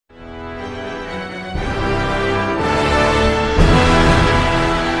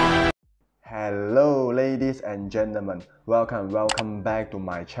and gentlemen, welcome back to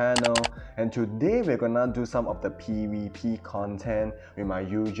my channel, and today we're gonna do some of the PvP content with my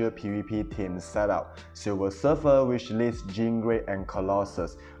usual PvP team setup. Silver Surfer, which leads Jean and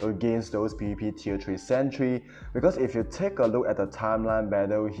Colossus against those PvP Tier 3 Sentry, because if you take a look at the timeline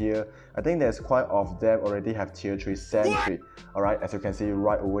battle here, I think there's quite of them already have Tier 3 Sentry. Alright, as you can see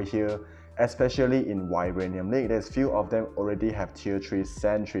right over here, especially in Vibranium League, there's few of them already have Tier 3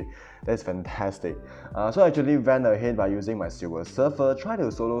 Sentry. That's fantastic. So I actually went ahead by using my Silver Surfer, try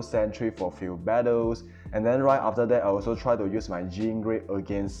to solo Sentry for few battles, and then right after that I also try to use my Jean Grey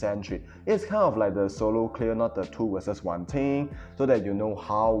against Sentry. It's kind of like the solo clear, not the 2 versus 1 thing, so that you know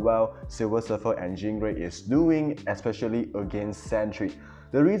how well Silver Surfer and Jean Grey is doing, especially against Sentry.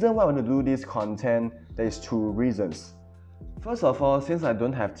 The reason why I want to do this content, there is 2 reasons. First of all, since I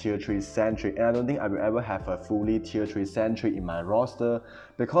don't have Tier 3 Sentry, and I don't think I will ever have a fully Tier 3 Sentry in my roster,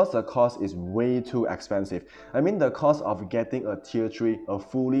 because the cost is way too expensive. I mean, the cost of getting a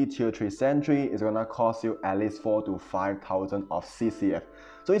fully Tier 3 Sentry is gonna cost you at least 4,000 to 5,000 of CCF.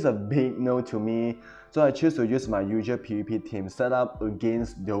 So it's a big no to me. So I choose to use my usual PvP team setup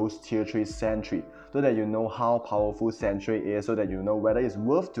against those Tier 3 Sentry, so that you know how powerful Sentry is, so that you know whether it's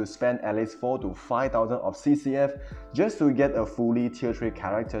worth to spend at least 4,000 to 5,000 of CCF just to get a fully Tier 3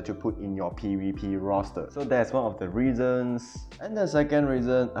 character to put in your PvP roster. So that's one of the reasons. And the second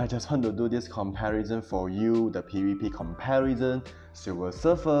reason, I just want to do this comparison for you, the PvP comparison. Silver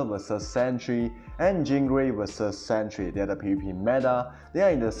Surfer versus Sentry and Jean Grey versus Sentry. They are the PvP meta, they are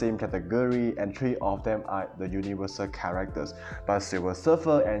in the same category, and 3 of them are the universal characters. But Silver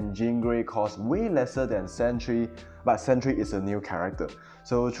Surfer and Jean Grey cost way lesser than Sentry, but Sentry is a new character.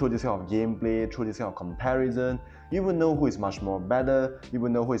 So through this kind of gameplay, through this kind of comparison, you will know who is much more better, you will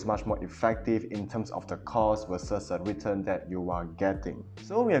know who is much more effective in terms of the cost versus the return that you are getting.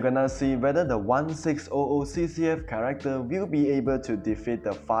 So we are gonna see whether the 1600 CCF character will be able to defeat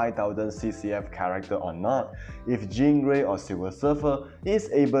the 5000 CCF character or not, if Jean Grey or Silver Surfer is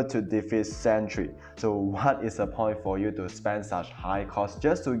able to defeat Sentry. So what is the point for you to spend such high cost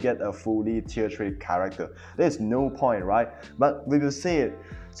just to get a fully Tier 3 character? There's no point, right? But we will see it.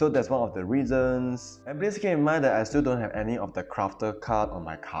 So that's one of the reasons. And please keep in mind that I still don't have any of the crafter card on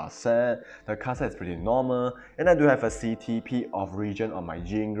my card set. The card set is pretty normal, and I do have a CTP of Regen on my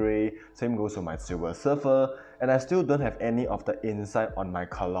Jean Grey, same goes to my Silver Surfer, and I still don't have any of the insight on my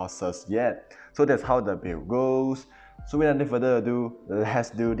Colossus yet. So that's how the build goes. So without any further ado,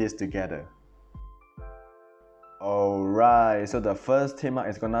 let's do this together. Alright, so the first team up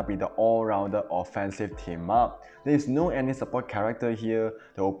is gonna be the all-rounder offensive team up. There is no any support character here.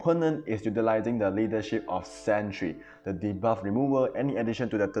 The opponent is utilizing the leadership of Sentry, the debuff removal, any addition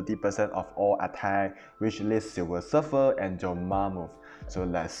to the 30% of all attack, which leads Silver Surfer and Netmarble. So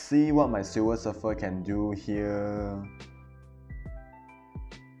let's see what my Silver Surfer can do here.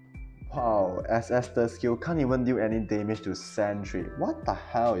 Wow, SS the skill can't even do any damage to Sentry. What the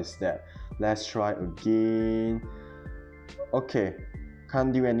hell is that? Let's try again. Okay,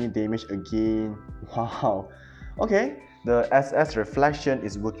 can't do any damage again. Wow. Okay, the SS reflection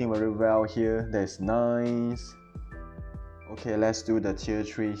is working very well here. That's nice. Okay, let's do the Tier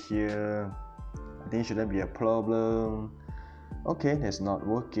 3 here. I think it shouldn't be a problem. Okay, that's not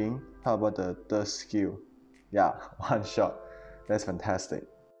working. How about the third skill? Yeah, one shot. That's fantastic.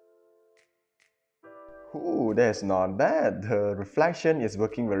 Oh, that's not bad. The reflection is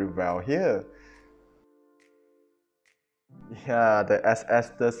working very well here. Yeah, the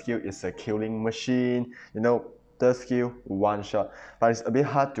SS third skill is a killing machine. You know, third skill, one shot. But it's a bit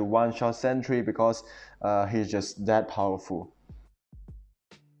hard to one shot Sentry because he's just that powerful.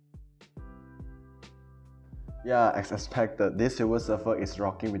 Yeah, as expected, this Silver Surfer is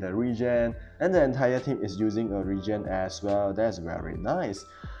rocking with a Regen, and the entire team is using a Regen as well. That's very nice.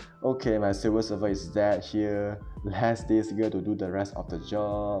 Okay, my Silver Surfer is dead here. Let's this girl to do the rest of the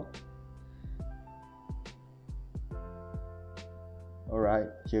job. Alright,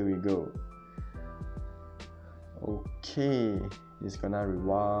 here we go. Okay, he's gonna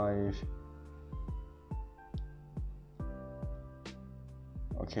revive.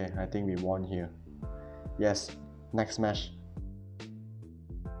 Okay, I think we won here. Yes, next match.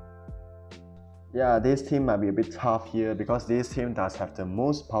 Yeah, this team might be a bit tough here because this team does have the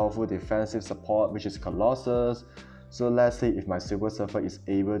most powerful defensive support, which is Colossus. So let's see if my Silver Surfer is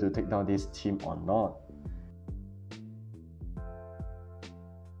able to take down this team or not.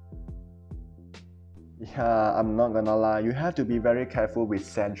 Yeah, I'm not gonna lie, you have to be very careful with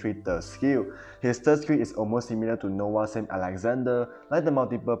Sentry third skill. His third skill is almost similar to Nova Same Alexander, like the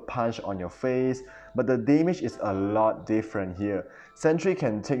multiple punch on your face, but the damage is a lot different here. Sentry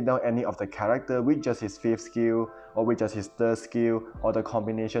can take down any of the character with just his 5th skill, or with just his 3rd skill, or the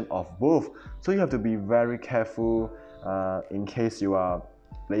combination of both. So you have to be very careful in case you are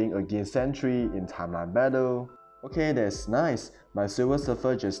playing against Sentry in timeline battle. Okay, that's nice. My Silver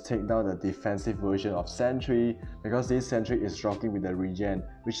Surfer just take down the defensive version of Sentry because this Sentry is rocking with the Regen,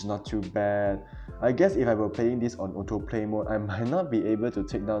 which is not too bad. I guess if I were playing this on autoplay mode, I might not be able to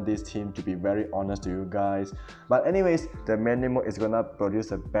take down this team, to be very honest to you guys. But anyways, the manual mode is gonna produce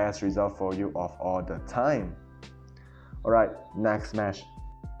the best result for you of all the time. Alright, next match.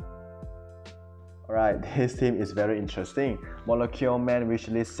 Alright, this team is very interesting. Molecule Man,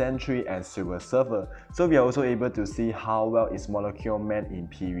 Wishlist Sentry, and Silver Surfer. So we are also able to see how well is Molecule Man in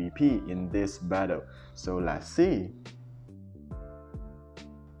PvP in this battle. So let's see.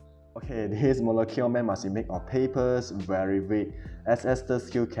 Okay, this Molecule Man must be made of papers, very weak. SS the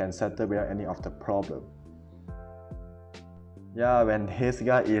skill can settle without any of the problem. Yeah, when this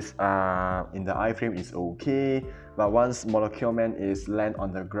guy is in the iframe, it's okay, but once Molecule Man is land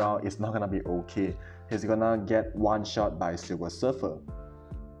on the ground, it's not gonna be okay. He's gonna get one shot by Silver Surfer.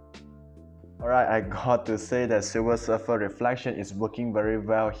 Alright, I got to say that Silver Surfer reflection is working very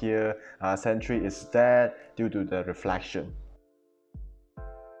well here. Sentry is dead due to the reflection.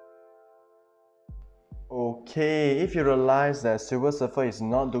 Okay, if you realize that Silver Surfer is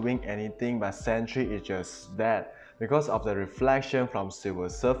not doing anything but Sentry is just dead because of the reflection from Silver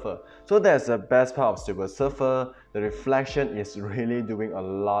Surfer. So that's the best part of Silver Surfer. The reflection is really doing a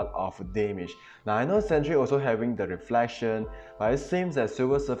lot of damage. Now I know Sentry also having the reflection, but it seems that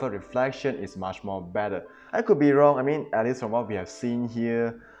Silver Surfer reflection is much more better. I could be wrong, I mean at least from what we have seen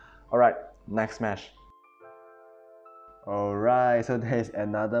here. Alright, next match. Alright, so there is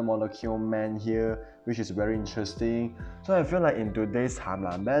another Molecule Man here, which is very interesting. So I feel like in today's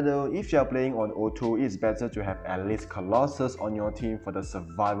timeline battle, if you are playing on auto, it's better to have at least Colossus on your team for the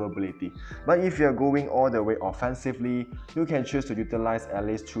survivability. But if you are going all the way offensively, you can choose to utilize at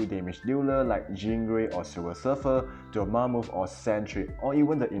least 2 damage dealer like Jean Grey or Silver Surfer, Dormammu or Sentry, or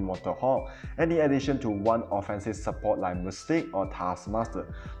even the Immortal Hulk, and in addition to 1 offensive support like Mystique or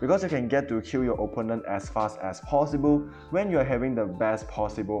Taskmaster, because you can get to kill your opponent as fast as possible when you are having the best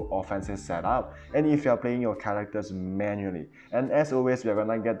possible offensive setup, and if you are playing your characters manually. And as always, we are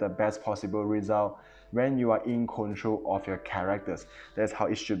gonna get the best possible result when you are in control of your characters. That's how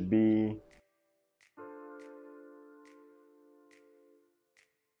it should be.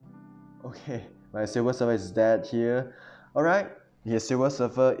 Okay, my Silver Surfer is dead here. Alright, his Silver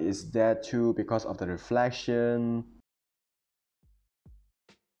Surfer is dead too because of the reflection.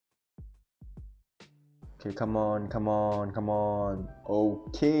 Okay, come on, come on, come on.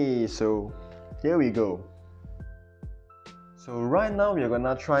 Okay, so here we go. So right now we are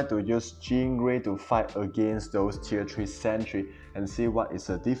gonna try to use Jean Grey to fight against those tier 3 Sentry and see what is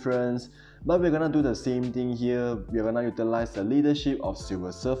the difference. But we're gonna do the same thing here. We're gonna utilize the leadership of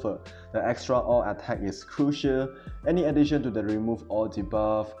Silver Surfer. The extra all attack is crucial, and in addition to the remove all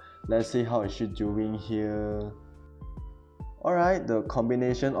debuff. Let's see how is she doing here. Alright, the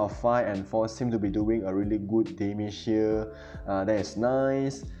combination of 5 and 4 seem to be doing a really good damage here. That is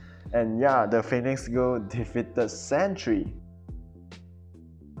nice. And yeah, the Phoenix Girl defeated Sentry.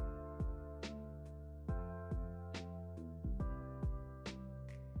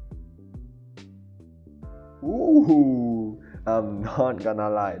 Ooh, I'm not gonna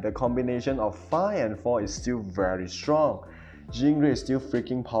lie, the combination of 5 and 4 is still very strong. Jean Grey is still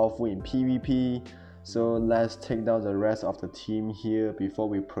freaking powerful in PvP. So let's take down the rest of the team here before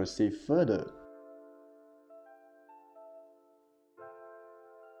we proceed further.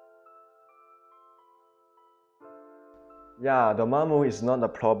 Yeah, Dormammu is not a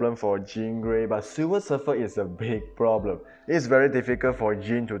problem for Jean Grey, but Silver Surfer is a big problem. It's very difficult for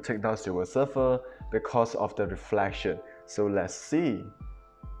Jean to take down Silver Surfer because of the reflection. So let's see.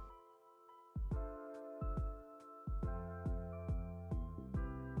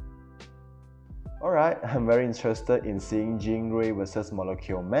 Alright, I'm very interested in seeing Jean Grey versus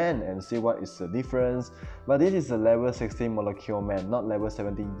Molecule Man and see what is the difference. But this is a level 16 Molecule Man, not level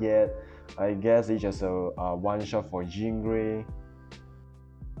 70 yet. I guess it's just a one shot for Jean Grey.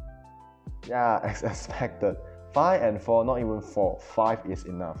 Yeah, as expected. 5 and 4, not even 4. 5 is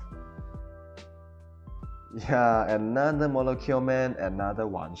enough. Yeah, another Molecule Man, another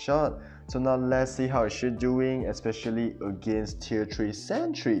one shot. So now let's see how she's doing, especially against tier 3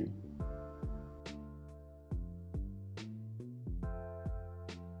 Sentry.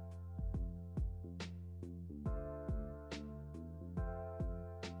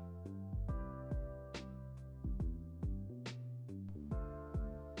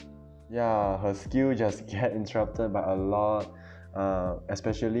 Yeah, her skill just get interrupted by a lot,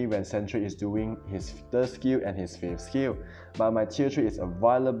 especially when Sentry is doing his third skill and his fifth skill. But my tier 3 is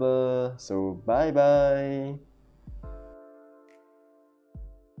available, so bye bye.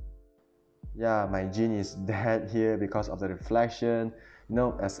 Yeah, my Jin is dead here because of the reflection. You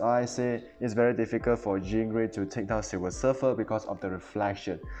know, as I said, it's very difficult for Jingray to take down Silver Surfer because of the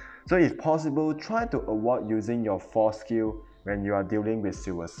reflection. So if possible, try to avoid using your 4th skill when you are dealing with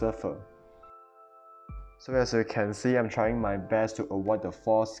Silver Surfer. So as you can see, I'm trying my best to avoid the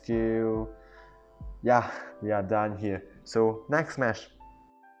 4th skill. Yeah, we are done here. So next match.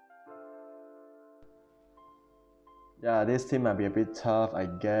 Yeah, this team might be a bit tough, I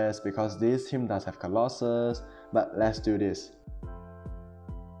guess, because this team does have Colossus, but let's do this.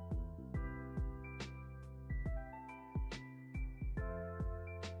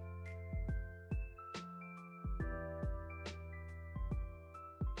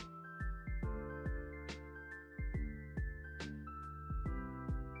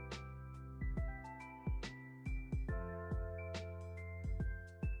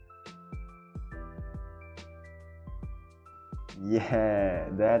 Yeah,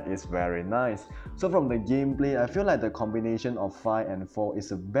 that is very nice. So from the gameplay, I feel like the combination of 5 and 4 is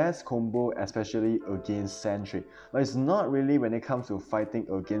the best combo, especially against Sentry. But it's not really when it comes to fighting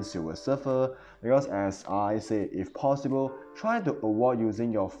against Silver Surfer, because as I say, if possible, try to avoid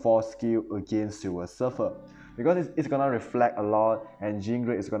using your 4th skill against Silver Surfer, because it's gonna reflect a lot and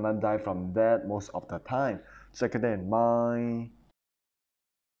Jingray is gonna die from that most of the time. So keep that in mind.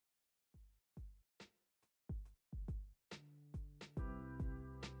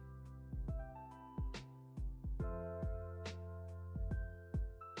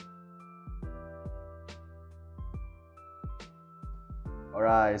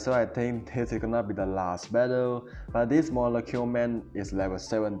 Alright, so I think this is gonna be the last battle, but this molecule man is level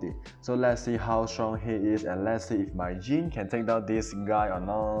 70, so let's see how strong he is and let's see if my Jin can take down this guy or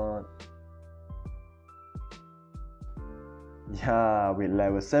not. Yeah, with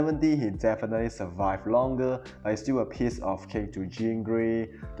level 70 he definitely survived longer, but it's still a piece of cake to Jingray.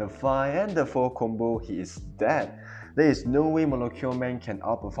 The 5 and the 4 combo, he is dead. There is no way Molecule Man can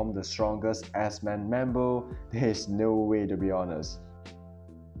outperform the strongest S-Man member, there is no way to be honest.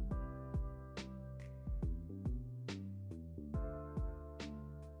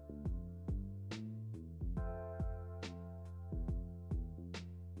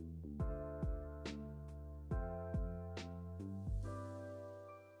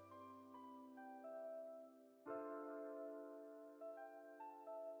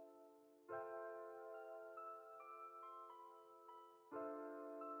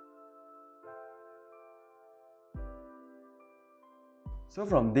 So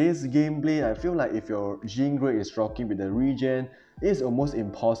from this gameplay, I feel like if your Jingray is rocking with the Regen, it's almost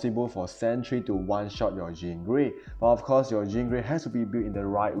impossible for Sentry to one-shot your Jingray. But of course, your Jingray has to be built in the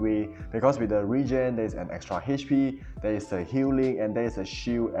right way, because with the Regen, there is an extra HP, there is a healing, and there is a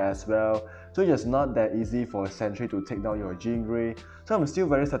shield as well. So it's just not that easy for Sentry to take down your Jingray. So I'm still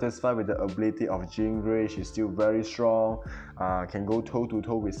very satisfied with the ability of Jingray. She's still very strong, can go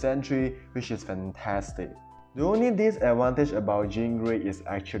toe-to-toe with Sentry, which is fantastic. The only disadvantage about Jingray is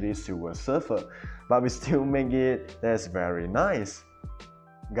actually Silver Surfer, but we still make it. That's very nice.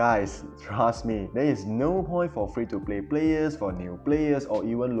 Guys, trust me, there is no point for free-to-play players, for new players, or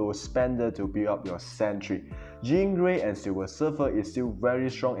even low spender to build up your Sentry. Jingray and Silver Surfer is still very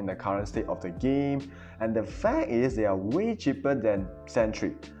strong in the current state of the game, and the fact is they are way cheaper than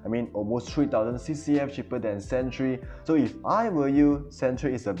Sentry. I mean, almost 3000 CCF cheaper than Sentry. So if I were you,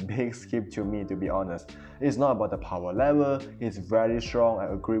 Sentry is a big skip to me, to be honest. It's not about the power level, it's very strong,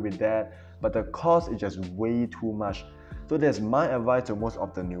 I agree with that, but the cost is just way too much. So that's my advice to most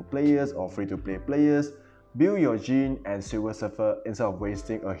of the new players or free-to-play players. Build your Jin and Silver Surfer instead of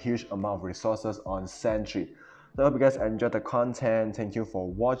wasting a huge amount of resources on Sentry. So I hope you guys enjoyed the content. Thank you for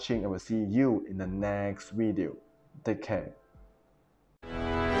watching and we'll see you in the next video. Take care.